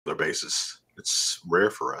basis. It's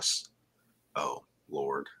rare for us. Oh,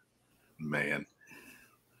 Lord, man.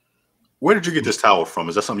 Where did you get this towel from?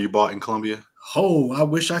 Is that something you bought in Columbia? Oh, I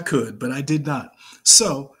wish I could, but I did not.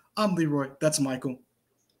 So I'm Leroy. That's Michael.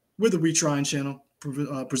 We're the Retrying channel,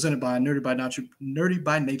 presented by Nerdy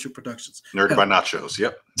by Nature Productions. Nerdy by Nachos.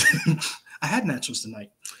 Yep. I had nachos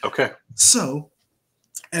tonight. Okay. So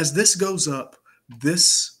as this goes up,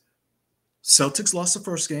 this Celtics lost the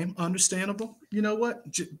first game. Understandable. You know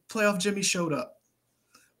what? Playoff Jimmy showed up.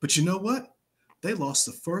 But you know what? They lost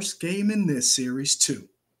the first game in this series too.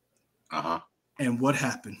 Uh-huh. And what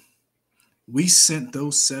happened? We sent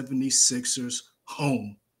those 76ers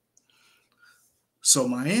home. So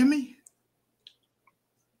Miami,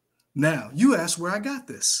 now you asked where I got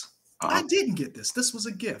this. I didn't get this. This was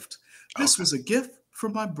a gift. This was a gift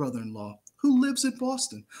from my brother-in-law who lives in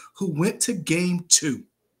Boston, who went to game 2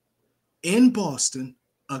 in Boston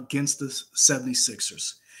against the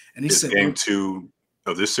 76ers. And he said, game 2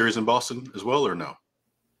 of this series in Boston as well, or no?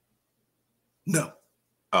 No.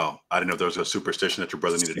 Oh, I didn't know if there was a superstition that your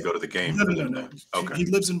brother needed to go to the game. No. Okay. He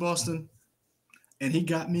lives in Boston, and he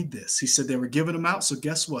got me this. He said they were giving them out, so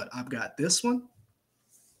guess what? I've got this one,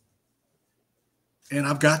 and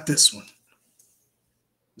I've got this one.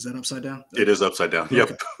 Is that upside down? It is upside down. Okay.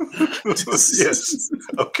 Yep. Yes.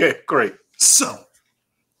 Okay, great. So,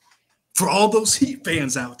 for all those Heat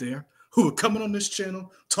fans out there who are coming on this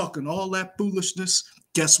channel talking all that foolishness,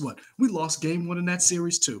 guess what? We lost game 1 in that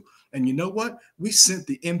series too. And you know what? We sent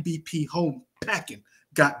the MVP home packing,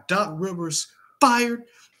 got Doc Rivers fired,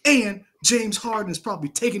 and James Harden is probably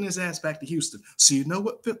taking his ass back to Houston. So you know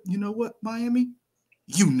what, Miami?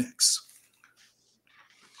 You next.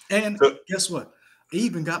 And guess what? I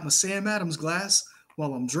even got my Sam Adams glass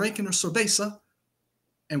while I'm drinking a cerveza,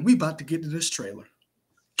 and we about to get to this trailer.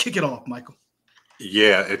 Kick it off, Michael.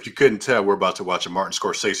 Yeah, if you couldn't tell, we're about to watch a Martin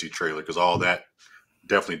Scorsese trailer because all that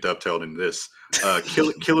definitely dovetailed into this.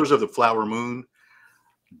 Killers of the Flower Moon.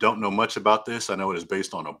 Don't know much about this. I know it is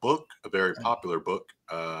based on a book, a very popular book.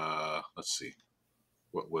 Let's see.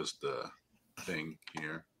 What was the thing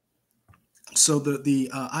here? So the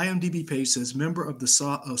IMDb page says, member of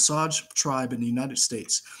the Osage tribe in the United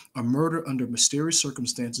States are murdered under mysterious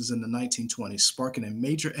circumstances in the 1920s, sparking a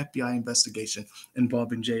major FBI investigation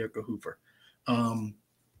involving J. Edgar Hoover.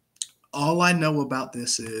 All I know about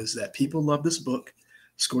this is that people love this book.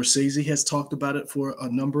 Scorsese has talked about it for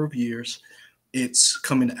a number of years. It's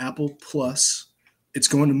coming to Apple Plus. It's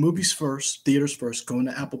going to movies first, theaters first, going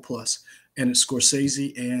to Apple Plus, and it's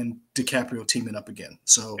Scorsese and DiCaprio teaming up again.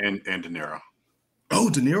 So and De Niro.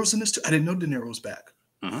 Oh, De Niro's in this too. I didn't know De Niro was back.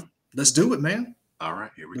 Mm-hmm. Let's do it, man. All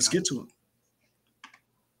right, here we go. Let's get to it.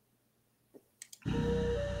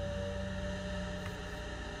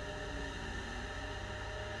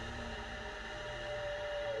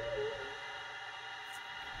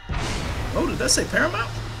 Oh, did that say Paramount?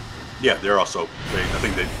 Yeah, they're also. I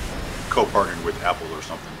think they co-partnered with Apple or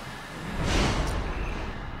something.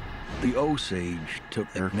 The Osage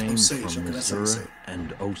took their name from Missouri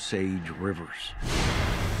and Osage rivers.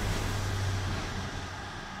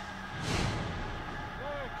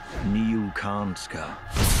 Niukanska,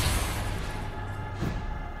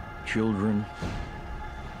 children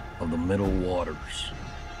of the Middle Waters.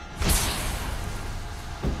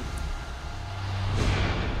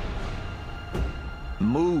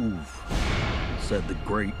 Move, said the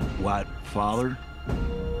great white father.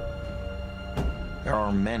 There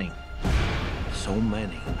are many, so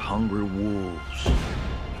many hungry wolves.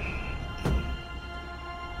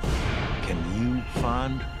 Can you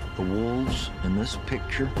find the wolves in this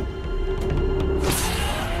picture?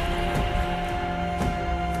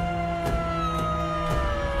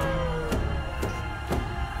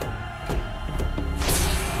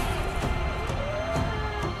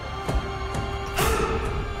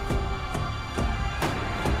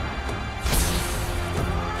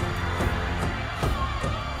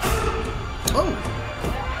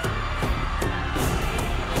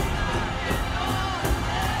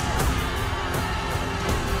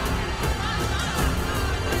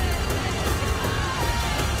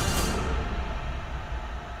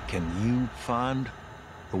 Can you find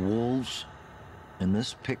the wolves in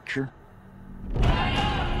this picture?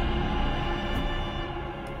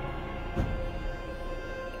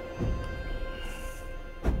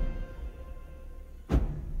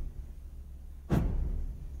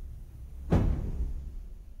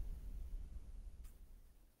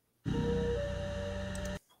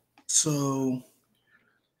 So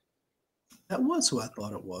that was who I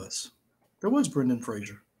thought it was. There was Brendan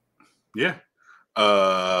Fraser. Yeah.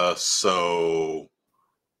 So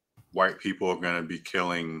white people are going to be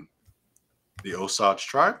killing The Osage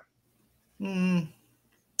tribe? Mm,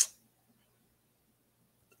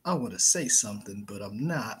 I want to say something, but I'm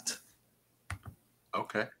not.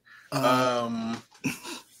 Okay. Uh, Um,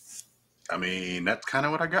 I mean, that's kind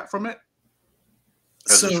of what I got from it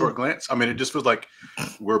as a so short glance. I mean, it just feels like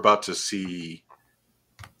we're about to see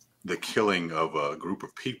the killing of a group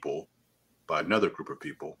of people by another group of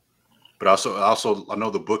people. But also, I know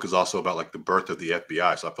the book is also about like the birth of the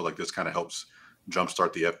FBI. So I feel like this kind of helps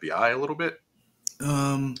jumpstart the FBI a little bit.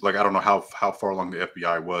 um, Like I don't know how far along the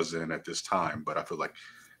FBI was in at this time, but I feel like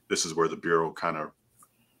this is where the bureau kind of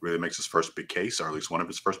really makes his first big case, or at least one of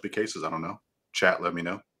his first big cases. I don't know. Chat, let me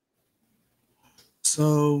know.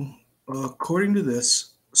 so according to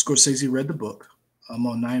this, Scorsese read the book. I'm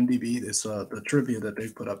on IMDb. It's the trivia that they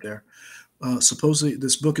put up there. Supposedly,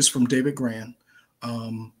 this book is from David Gran,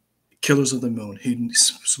 um, Killers of the Moon. He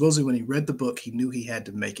supposedly, when he read the book, he knew he had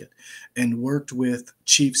to make it, and worked with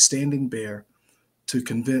Chief Standing Bear to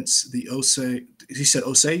convince the Osage. He said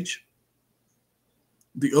Osage,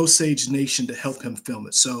 the Osage Nation to help him film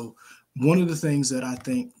it. So, one of the things that I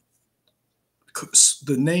think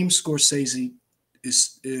the name Scorsese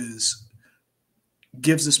is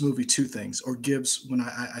gives this movie two things, or gives when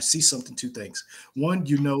I see something two things. One,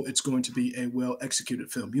 you know it's going to be a well executed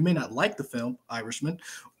film. You may not like the film Irishman,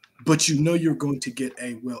 but you know you're going to get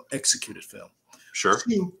a well executed film. Sure.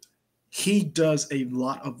 Two, he does a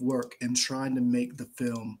lot of work in trying to make the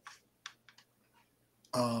film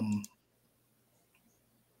um,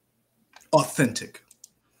 authentic.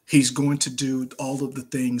 He's going to do all of the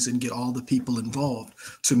things and get all the people involved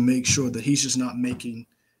to make sure that he's just not making,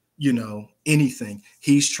 anything.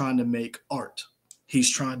 He's trying to make art.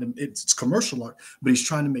 He's trying to, it's commercial art, but he's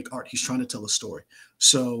trying to make art. He's trying to tell a story.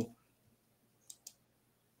 So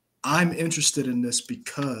I'm interested in this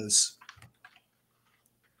because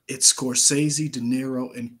it's Scorsese, De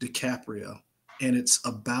Niro, and DiCaprio. And it's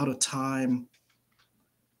about a time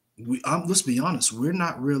let's be honest, we're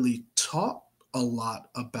not really taught a lot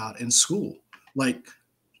about in school. Like,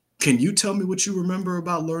 can you tell me what you remember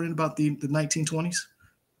about learning about the 1920s?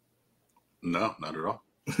 No, not at all.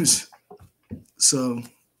 so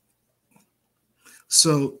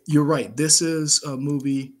so you're right. This is a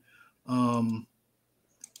movie, and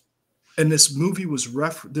this movie was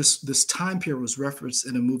this time period was referenced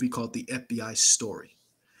in a movie called The FBI Story.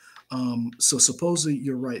 So supposedly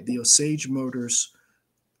you're right. The Osage murders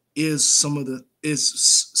is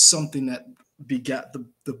something that begat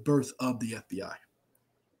the birth of the FBI.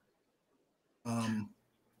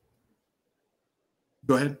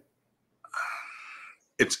 Go ahead.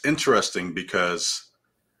 It's interesting because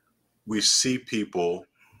we see people,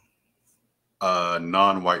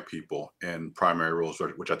 non-white people, in primary roles,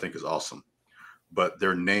 which I think is awesome, but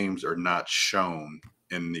their names are not shown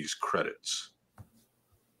in these credits,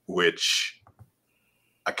 which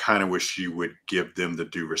I kind of wish you would give them the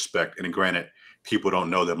due respect. And granted, people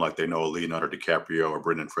don't know them like they know Leonardo DiCaprio or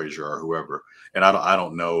Brendan Fraser or whoever. And I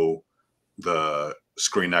don't know the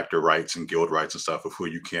Screen Actor rights and guild rights and stuff of who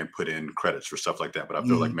you can put in credits for stuff like that. But I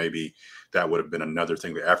feel like maybe that would have been another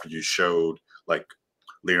thing that after you showed like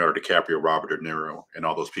Leonardo DiCaprio, Robert De Niro, and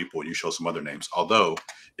all those people, you show some other names. Although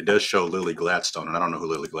it does show Lily Gladstone, and I don't know who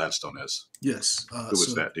Lily Gladstone is. Yes. Who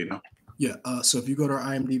is that? Do you know? Yeah. So if you go to our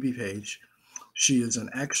IMDb page, she is an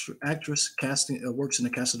actress, casting, works in the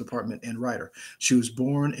casting department, and writer. She was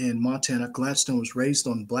born in Montana. Gladstone was raised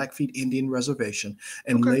on Blackfeet Indian Reservation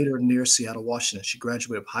and later near Seattle, Washington. She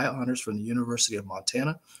graduated with high honors from the University of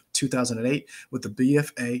Montana, 2008, with a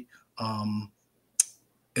BFA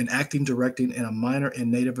in acting, directing, and a minor in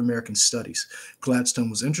Native American Studies. Gladstone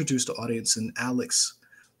was introduced to audience in Alex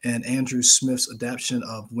and Andrew Smith's adaptation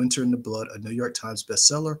of Winter in the Blood, a New York Times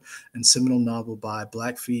bestseller and seminal novel by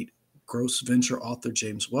Blackfeet Gross Venture author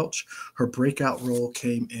James Welch. Her breakout role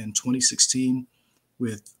came in 2016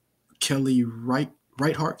 with Kelly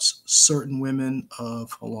Reichart's Certain Women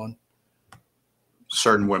of, hold on.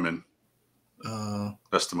 Certain Women.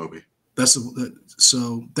 That's the movie.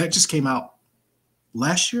 So that just came out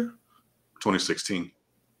last year? 2016.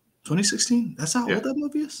 2016? That's how old that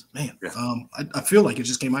movie is? Man, yeah. I feel like it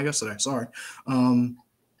just came out yesterday. Sorry.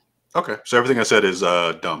 Okay, so everything I said is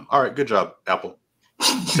dumb. All right, good job, Apple.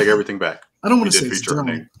 Take everything back. I don't want to say it's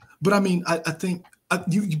dumb, but I mean, I think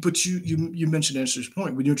you mentioned Andrew's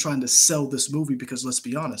point when you're trying to sell this movie, because let's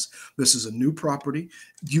be honest, this is a new property.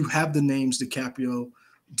 You have the names DiCaprio,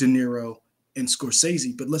 De Niro, and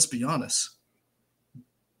Scorsese, but let's be honest,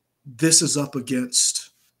 this is up against.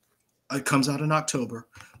 It comes out in October,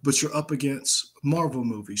 but you're up against Marvel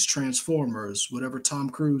movies, Transformers, whatever Tom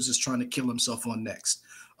Cruise is trying to kill himself on next.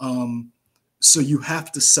 So you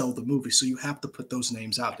have to sell the movie. So you have to put those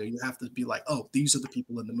names out there. You have to be like, oh, these are the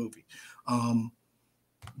people in the movie.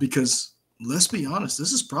 Because let's be honest,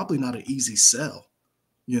 this is probably not an easy sell,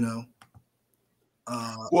 you know.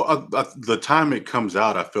 The time it comes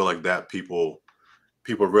out, I feel like that people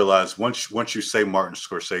realize once you say Martin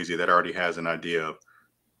Scorsese, that already has an idea of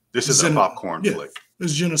this is a popcorn flick.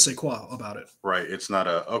 There's je ne sais quoi about it. Right. It's not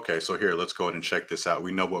okay, so here, let's go ahead and check this out.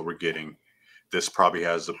 We know what we're getting. This probably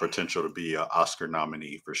has the potential to be an Oscar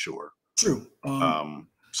nominee for sure. True.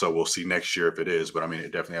 So we'll see next year if it is, but I mean,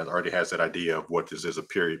 it definitely already has that idea of what this is, a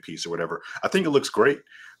period piece or whatever. I think it looks great.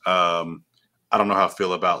 I don't know how I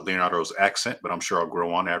feel about Leonardo's accent, but I'm sure I'll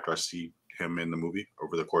grow on after I see him in the movie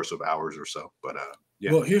over the course of hours or so. But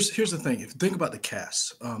yeah. Well, here's the thing. If you think about the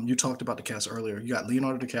cast, you talked about the cast earlier. You got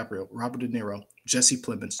Leonardo DiCaprio, Robert De Niro, Jesse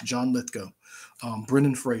Plemons, John Lithgow,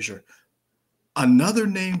 Brendan Fraser. Another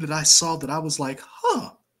name that I saw that I was like,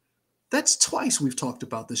 huh, that's twice we've talked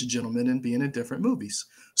about this gentleman and being in different movies.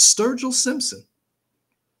 Sturgill Simpson.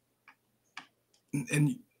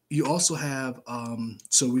 And you also have,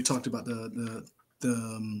 so we talked about the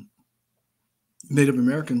Native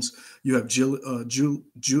Americans. You have Gillian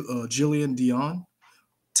Dion,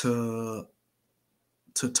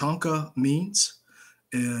 Tatanka Means,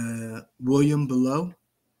 William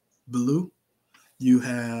Ballou. You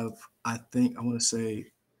have, I think, I want to say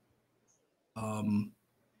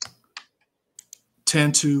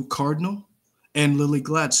Tantu Cardinal and Lily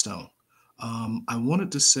Gladstone. I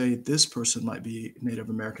wanted to say this person might be Native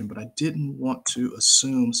American, but I didn't want to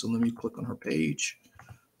assume. So let me click on her page.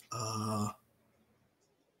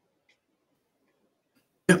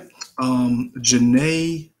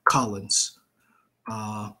 Janae Collins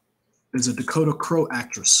is a Dakota Crow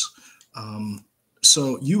actress.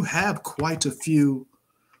 So you have quite a few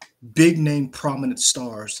big name prominent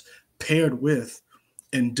stars paired with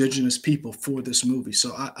indigenous people for this movie.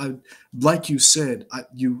 So I like you said,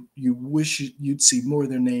 you wish you'd see more of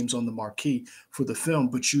their names on the marquee for the film,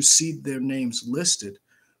 but you see their names listed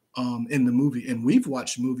in the movie. And we've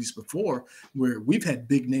watched movies before where we've had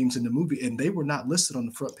big names in the movie and they were not listed on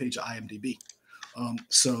the front page of IMDb.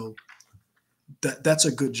 So that's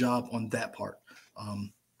a good job on that part.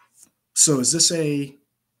 So is this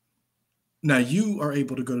now you are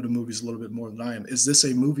able to go to the movies a little bit more than I am. Is this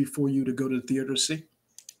a movie for you to go to the theater to see?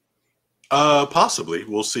 Possibly.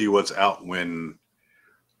 We'll see what's out when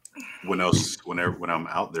I'm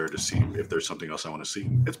out there to see if there's something else I want to see.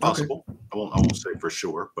 It's possible. Okay. I won't say for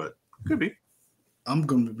sure, but could be. I'm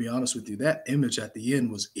going to be honest with you. That image at the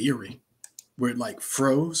end was eerie, where it like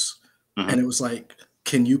froze, and it was like,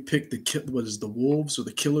 can you pick the wolves or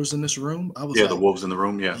the killers in this room? I was the wolves in the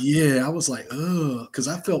room. Yeah. Yeah. I was like, because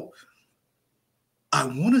I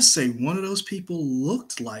want to say one of those people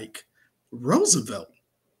looked like Roosevelt.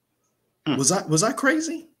 Was I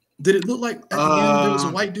crazy? Did it look like at the end there was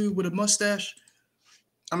a white dude with a mustache?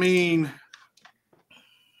 I mean,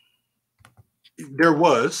 there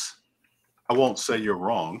was. I won't say you're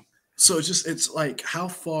wrong. So it's like, how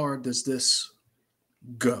far does this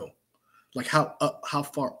go? Like how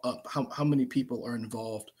far up? How many people are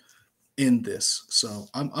involved in this? So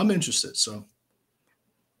I'm interested. So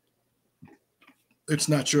it's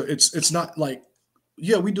not sure. It's not like,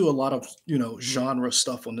 yeah, we do a lot of genre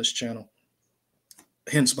stuff on this channel.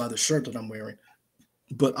 Hence by the shirt that I'm wearing.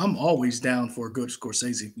 But I'm always down for a good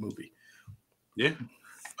Scorsese movie. Yeah.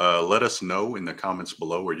 Let us know in the comments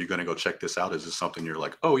below. Are you going to go check this out? Is this something you're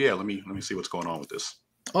like, oh yeah, let me see what's going on with this?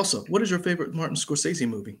 Also, what is your favorite Martin Scorsese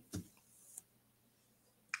movie?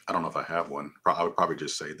 I don't know if I have one. I would probably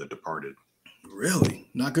just say The Departed. Really?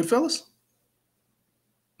 Not Goodfellas?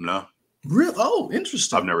 No. Real? Oh,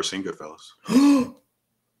 interesting. I've never seen Goodfellas.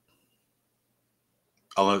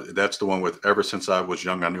 That's the one with ever since I was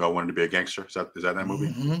young, I knew I wanted to be a gangster. Is that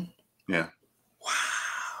movie? Mm-hmm. Yeah. Wow.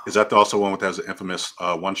 Is that also one with has an infamous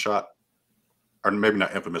one shot, or maybe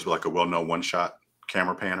not infamous, but like a well-known one shot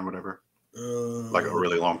camera pan or whatever? Like a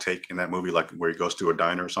really long take in that movie, like where he goes to a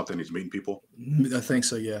diner or something. He's meeting people. I think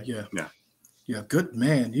so. Yeah. Good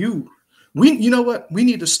man. You know what? We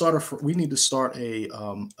need to start a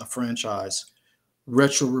franchise,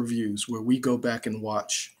 retro reviews, where we go back and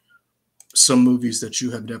watch some movies that you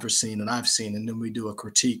have never seen and I've seen, and then we do a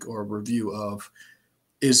critique or a review of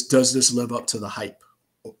does this live up to the hype?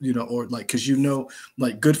 Or like, because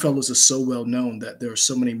like Goodfellas is so well known that there are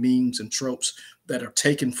so many memes and tropes that are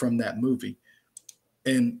taken from that movie.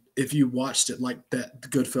 And if you watched it like that,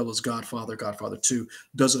 Goodfellas, Godfather 2,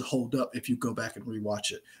 does it hold up if you go back and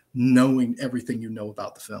rewatch it, knowing everything you know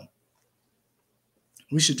about the film?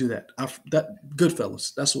 We should do that. That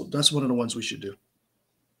Goodfellas, that's one of the ones we should do.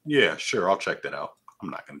 Yeah, sure. I'll check that out. I'm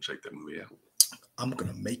not going to check that movie out. I'm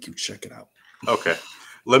gonna make you check it out. Okay.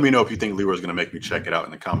 Let me know if you think Leroy's gonna make me check it out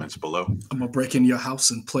in the comments below. I'm gonna break into your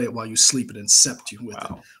house and play it while you sleep and incept you with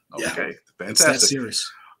it. Okay. Yeah. Fantastic. It's that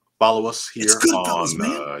serious. Follow us here good, on fellas,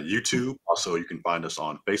 man. YouTube. Also, you can find us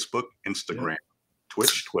on Facebook, Instagram,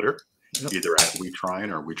 Twitch, Twitter, either at We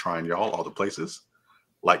Trying or We Trying Y'all, all the places.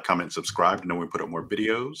 Like, comment, subscribe to know when we put up more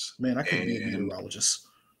videos. Man, I could be a meteorologist.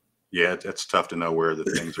 Yeah, it's tough to know where the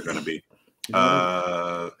things are going to be.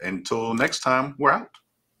 Until next time, we're out.